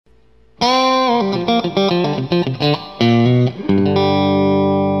Hello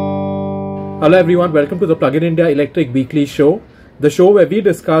everyone, welcome to the PluginIndia Electric Weekly Show, the show where we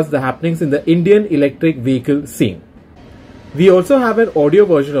discuss the happenings in the Indian electric vehicle scene. We also have an audio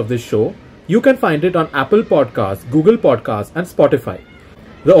version of this show. You can find it on Apple Podcasts, Google Podcasts and Spotify.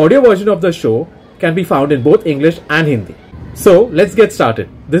 The audio version of the show can be found in both English and Hindi. So let's get started.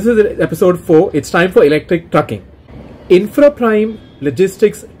 This is episode 4. It's time for electric trucking. Infraprime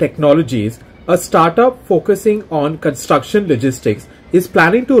Logistics Technologies, a startup focusing on construction logistics, is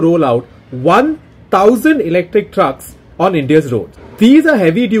planning to roll out 1,000 electric trucks on India's roads. These are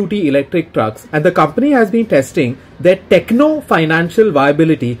heavy-duty electric trucks and the company has been testing their techno-financial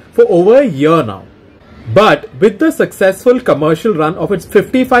viability for over a year now. But with the successful commercial run of its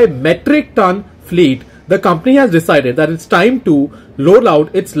 55 metric ton fleet, the company has decided that it's time to roll out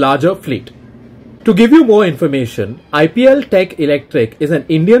its larger fleet. To give you more information, IPLTech Electric is an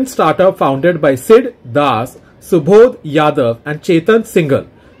Indian startup founded by Sid Das, Subodh Yadav and Chetan Singhal.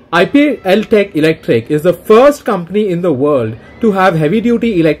 IPLTech Electric is the first company in the world to have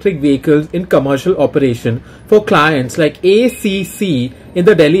heavy-duty electric vehicles in commercial operation for clients like ACC in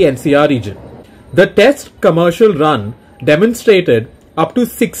the Delhi NCR region. The test commercial run demonstrated up to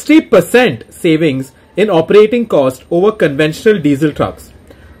 60% savings in operating cost over conventional diesel trucks.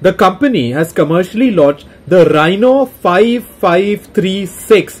 The company has commercially launched the Rhino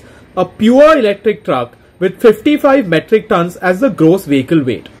 5536, a pure electric truck with 55 metric tons as the gross vehicle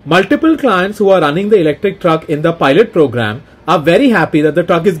weight. Multiple clients who are running the electric truck in the pilot program are very happy that the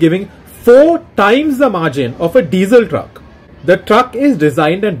truck is giving 4 times the margin of a diesel truck. The truck is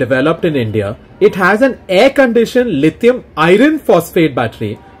designed and developed in India. It has an air-conditioned lithium iron phosphate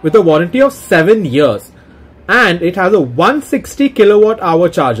battery with a warranty of 7 years. And it has a 160 kilowatt-hour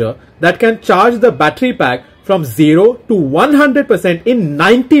charger that can charge the battery pack from 0 to 100% in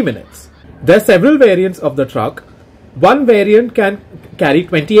 90 minutes. There are several variants of the truck. One variant can carry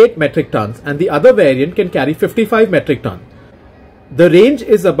 28 metric tons and the other variant can carry 55 metric tons. The range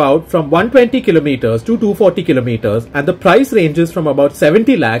is about from 120 kilometers to 240 kilometers and the price ranges from about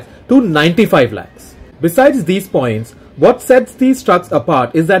 70 lakhs to 95 lakhs. Besides these points, what sets these trucks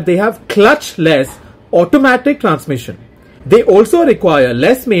apart is that they have clutch-less automatic transmission. They also require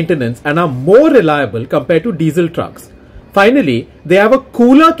less maintenance and are more reliable compared to diesel trucks. Finally, they have a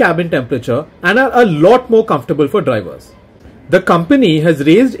cooler cabin temperature and are a lot more comfortable for drivers. The company has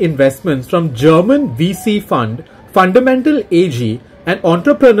raised investments from German VC fund Fundamental AG and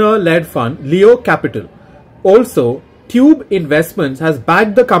entrepreneur-led fund Leo Capital. Also, Tube Investments has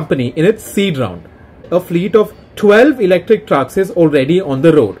backed the company in its seed round. A fleet of 12 electric trucks is already on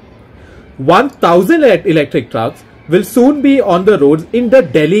the road. 1,000 electric trucks will soon be on the roads in the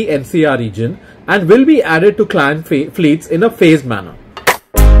Delhi NCR region and will be added to client fleets in a phased manner.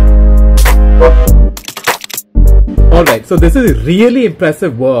 Alright, so this is really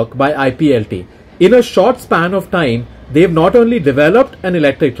impressive work by IPLT. In a short span of time, they've not only developed an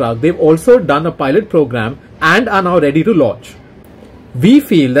electric truck, they've also done a pilot program and are now ready to launch. We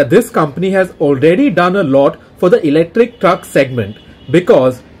feel that this company has already done a lot for the electric truck segment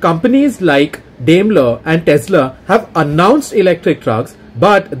because companies like Daimler and Tesla have announced electric trucks,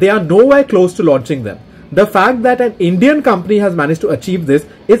 but they are nowhere close to launching them. The fact that an Indian company has managed to achieve this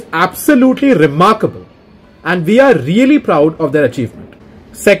is absolutely remarkable, and we are really proud of their achievement.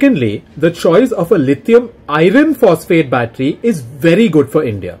 Secondly, the choice of a lithium iron phosphate battery is very good for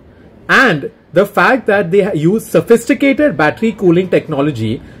India, and the fact that they use sophisticated battery cooling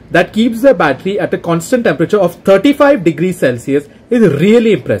technology that keeps the battery at a constant temperature of 35 degrees Celsius is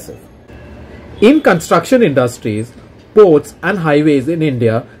really impressive. In construction industries, ports and highways in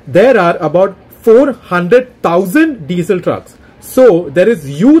India, there are about 400,000 diesel trucks. So there is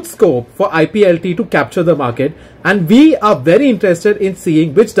huge scope for IPLT to capture the market, and we are very interested in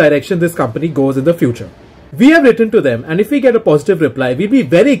seeing which direction this company goes in the future. We have written to them, and if we get a positive reply, we'll be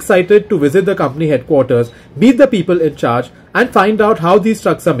very excited to visit the company headquarters, meet the people in charge and find out how these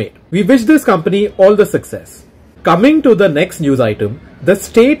trucks are made. We wish this company all the success. Coming to the next news item, the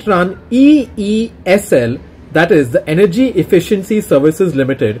state-run EESL, that is the Energy Efficiency Services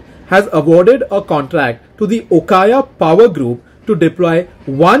Limited, has awarded a contract to the OKAYA Power Group to deploy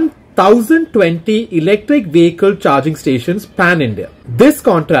 1,020 electric vehicle charging stations pan-India. This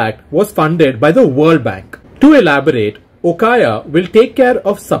contract was funded by the World Bank. To elaborate, OKAYA will take care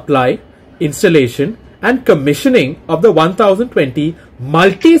of supply, installation and commissioning of the 1,020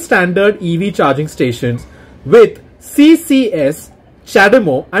 multi-standard EV charging stations with CCS,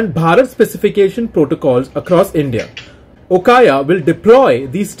 CHAdeMO and Bharat specification protocols across India. OKAYA will deploy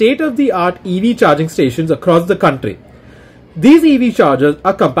these state-of-the-art EV charging stations across the country. These EV chargers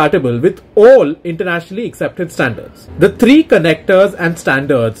are compatible with all internationally accepted standards. The three connectors and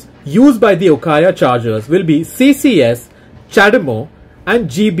standards used by the OKAYA chargers will be CCS, CHAdeMO and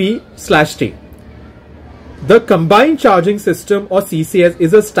GB/T. The Combined Charging System or CCS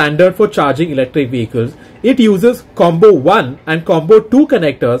is a standard for charging electric vehicles. It uses Combo 1 and Combo 2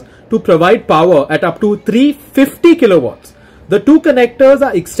 connectors to provide power at up to 350 kilowatts. The two connectors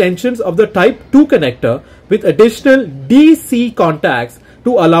are extensions of the Type 2 connector with additional DC contacts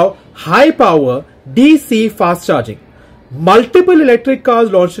to allow high power DC fast charging. Multiple electric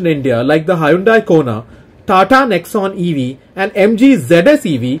cars launched in India like the Hyundai Kona, Tata Nexon EV and MG ZS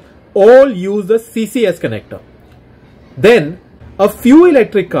EV all use the CCS connector. Then, a few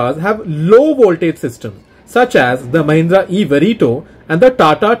electric cars have low voltage systems such as the Mahindra e-Verito and the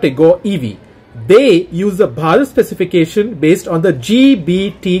Tata Tigor EV. They use the Bharat specification based on the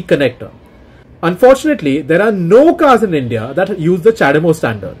GBT connector. Unfortunately, there are no cars in India that use the CHAdeMO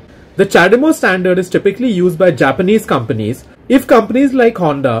standard. The CHAdeMO standard is typically used by Japanese companies. If companies like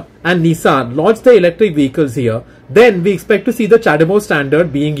Honda and Nissan launch their electric vehicles here, then we expect to see the CHAdeMO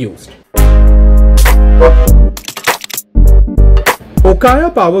standard being used.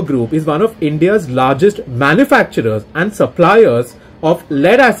 OKAYA Power Group is one of India's largest manufacturers and suppliers of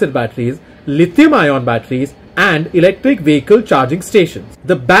lead-acid batteries, lithium-ion batteries and electric vehicle charging stations.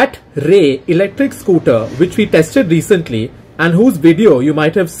 The Bat Ray electric scooter, which we tested recently and whose video you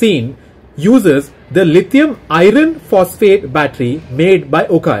might have seen, uses the lithium iron phosphate battery made by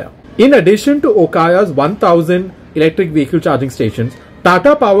OKAYA. In addition to OKAYA's 1000 electric vehicle charging stations,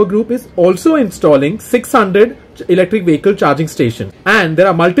 Tata Power Group is also installing 600 electric vehicle charging stations, and there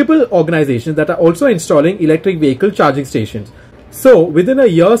are multiple organizations that are also installing electric vehicle charging stations. So within a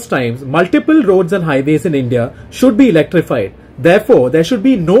year's time, multiple roads and highways in India should be electrified. Therefore, there should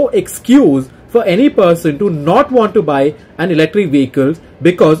be no excuse for any person to not want to buy an electric vehicle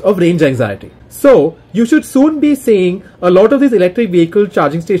because of range anxiety. So you should soon be seeing a lot of these electric vehicle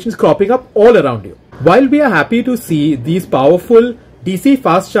charging stations cropping up all around you. While we are happy to see these powerful DC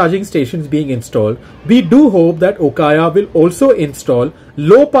fast charging stations being installed, we do hope that OKAYA will also install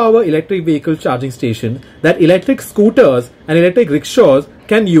low power electric vehicle charging stations that electric scooters and electric rickshaws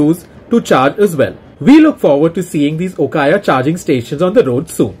can use to charge as well. We look forward to seeing these OKAYA charging stations on the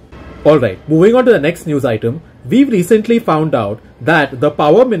road soon. Alright, moving on to the next news item. We've recently found out that the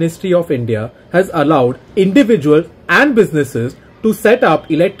Power Ministry of India has allowed individuals and businesses to set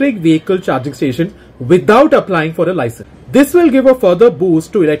up electric vehicle charging stations without applying for a license. This will give a further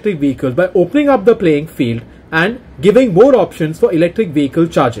boost to electric vehicles by opening up the playing field and giving more options for electric vehicle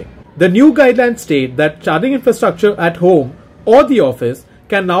charging. The new guidelines state that charging infrastructure at home or the office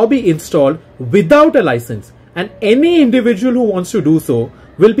can now be installed without a license, and any individual who wants to do so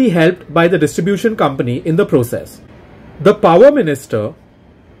will be helped by the distribution company in the process. The Power Minister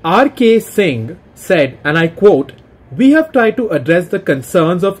R.K. Singh said, and I quote, "We have tried to address the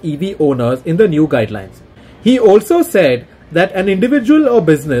concerns of EV owners in the new guidelines." He also said that an individual or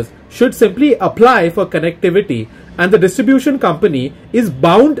business should simply apply for connectivity and the distribution company is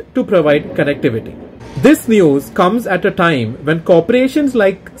bound to provide connectivity. This news comes at a time when corporations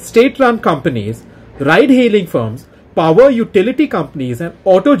like state-run companies, ride-hailing firms, power utility companies and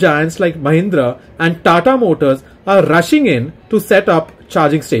auto giants like Mahindra and Tata Motors are rushing in to set up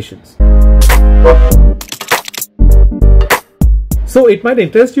charging stations. So it might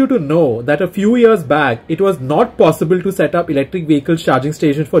interest you to know that a few years back, it was not possible to set up electric vehicle charging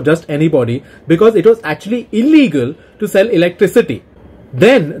stations for just anybody because it was actually illegal to sell electricity.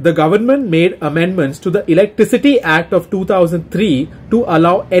 Then the government made amendments to the Electricity Act of 2003 to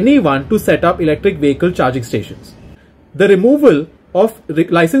allow anyone to set up electric vehicle charging stations. The removal of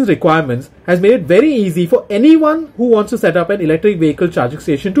license requirements has made it very easy for anyone who wants to set up an electric vehicle charging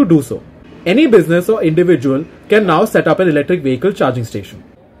station to do so. Any business or individual can now set up an electric vehicle charging station.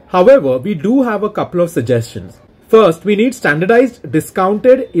 However, we do have a couple of suggestions. First, we need standardized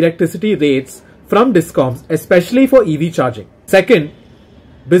discounted electricity rates from DISCOMs, especially for EV charging. Second,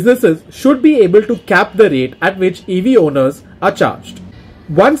 businesses should be able to cap the rate at which EV owners are charged.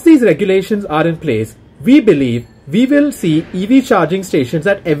 Once these regulations are in place, we believe we will see EV charging stations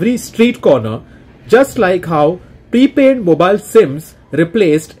at every street corner, just like how prepaid mobile SIMs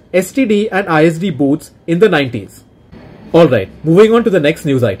replaced STD and ISD booths in the 90s. Alright, moving on to the next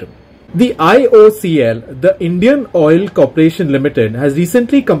news item. The IOCL, the Indian Oil Corporation Limited, has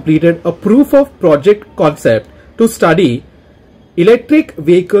recently completed a proof of project concept to study electric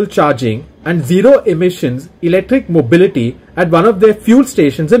vehicle charging and zero emissions electric mobility at one of their fuel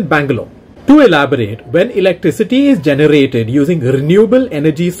stations in Bangalore. To elaborate, when electricity is generated using renewable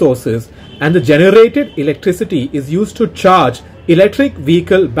energy sources and the generated electricity is used to charge electric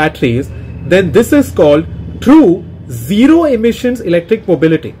vehicle batteries, then this is called true zero emissions electric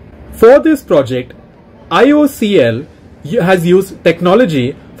mobility. For this project, IOCL has used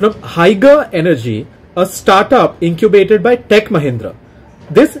technology from OKAYA Energy, a startup incubated by Tech Mahindra.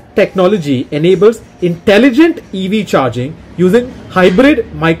 This technology enables intelligent EV charging using hybrid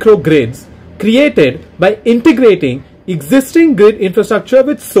microgrids created by integrating existing grid infrastructure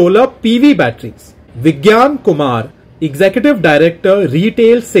with solar PV batteries. Vigyan Kumar, Executive Director,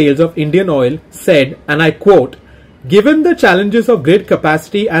 Retail Sales of Indian Oil, said, and I quote, "Given the challenges of grid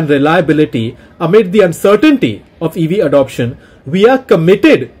capacity and reliability amid the uncertainty of EV adoption, we are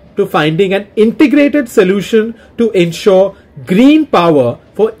committed to finding an integrated solution to ensure green power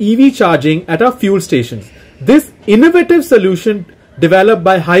for EV charging at our fuel stations. This innovative solution developed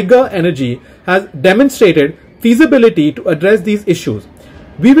by OKAYA Energy has demonstrated feasibility to address these issues.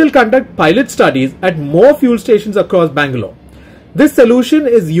 We will conduct pilot studies at more fuel stations across Bangalore. This solution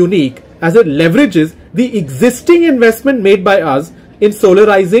is unique as it leverages the existing investment made by us in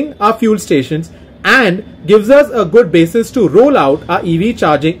solarizing our fuel stations and gives us a good basis to roll out our EV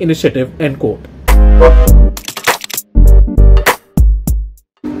charging initiative." End quote.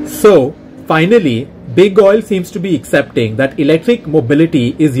 So, finally, Big Oil seems to be accepting that electric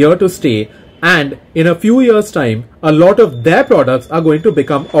mobility is here to stay, and in a few years' time, a lot of their products are going to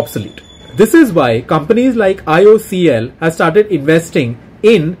become obsolete. This is why companies like IOCL have started investing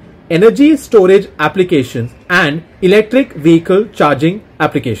in energy storage applications and electric vehicle charging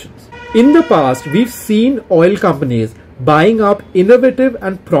applications. In the past, we've seen oil companies buying up innovative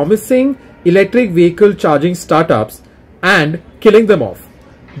and promising electric vehicle charging startups and killing them off.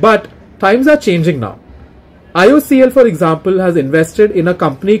 But times are changing now. IOCL, for example, has invested in a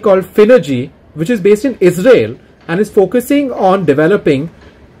company called Finergy, which is based in Israel and is focusing on developing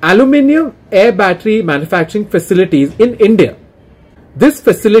aluminium air battery manufacturing facilities in India. This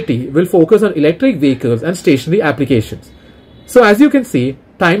facility will focus on electric vehicles and stationary applications. So as you can see,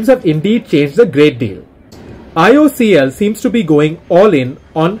 times have indeed changed a great deal. IOCL seems to be going all in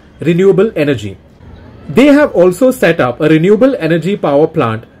on renewable energy. They have also set up a renewable energy power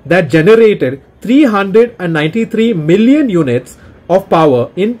plant that generated 393 million units of power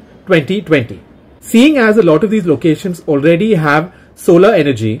in 2020. Seeing as a lot of these locations already have solar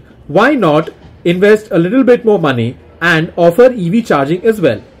energy, why not invest a little bit more money and offer EV charging as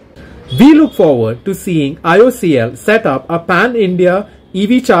well? We look forward to seeing IOCL set up a pan-India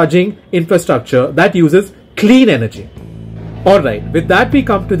EV charging infrastructure that uses clean energy. Alright, with that we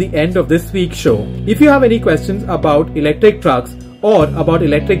come to the end of this week's show. If you have any questions about electric trucks or about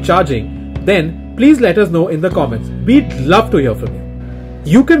electric charging, then please let us know in the comments. We'd love to hear from you.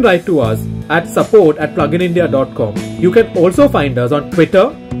 You can write to us at support@pluginindia.com. You can also find us on Twitter,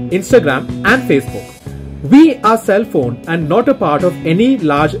 Instagram and Facebook. We are self-owned and not a part of any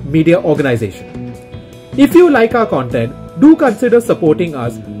large media organization. If you like our content, do consider supporting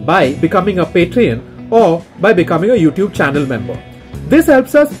us by becoming a Patreon or by becoming a YouTube channel member. This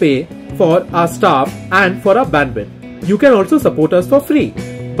helps us pay for our staff and for our bandwidth. You can also support us for free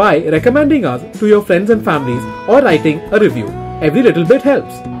by recommending us to your friends and families or writing a review. Every little bit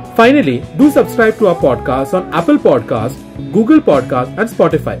helps. Finally, do subscribe to our podcast on Apple Podcast, Google Podcast and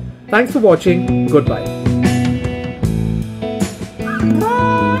Spotify. Thanks for watching. Goodbye.